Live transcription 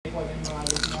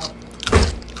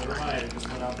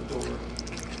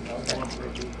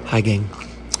Hi, gang.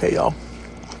 Hey, y'all.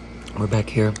 We're back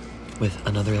here with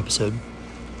another episode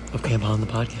of Camp On the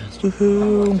podcast.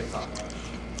 Woohoo.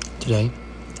 Today,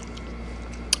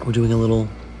 we're doing a little,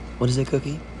 what is it,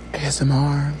 Cookie?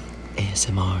 ASMR.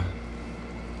 ASMR.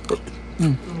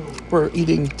 We're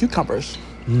eating cucumbers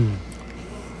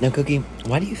Now, Cookie,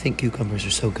 why do you think cucumbers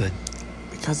are so good?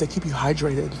 because they keep you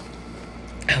hydrated.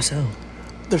 How so?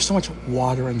 There's so much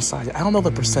water inside it. I don't know the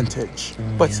percentage,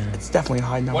 but yeah. it's definitely a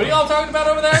high number. What are y'all talking about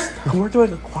over there? We're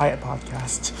doing a quiet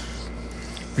podcast.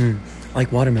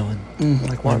 Like watermelon.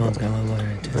 Like Watermelon's water. got a lot of water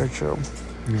in it, too. Very true.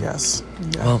 Yes.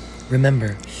 Yeah. Well,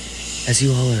 remember, as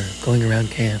you all are going around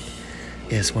camp,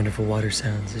 yes, wonderful water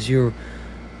sounds, as you're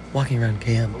walking around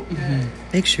camp,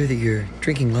 make sure that you're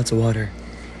drinking lots of water.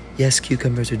 Yes,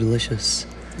 cucumbers are delicious,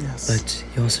 yes. but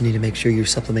you also need to make sure you're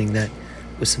supplementing that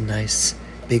with some nice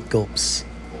big gulps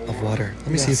of water. Let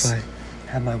me see if Yes.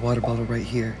 I have my water bottle right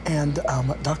here. And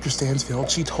Dr.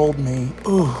 Stansfield, she told me,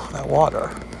 that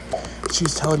water. She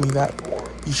was telling me that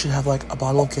you should have like a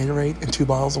bottle of Gatorade and 2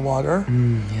 bottles of water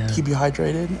Yeah. to keep you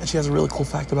hydrated. And she has a really cool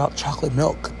fact about chocolate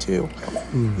milk, too.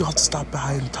 You'll have to stop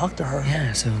by and talk to her.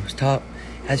 Yeah, so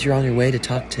as you're on your way to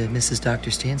talk to Mrs.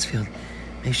 Dr. Stansfield,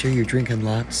 make sure you're drinking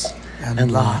lots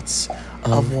And lots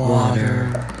of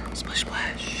water. Splish,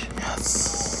 splash.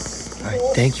 Yes. All right,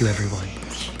 thank you, everyone.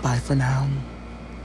 Bye for now.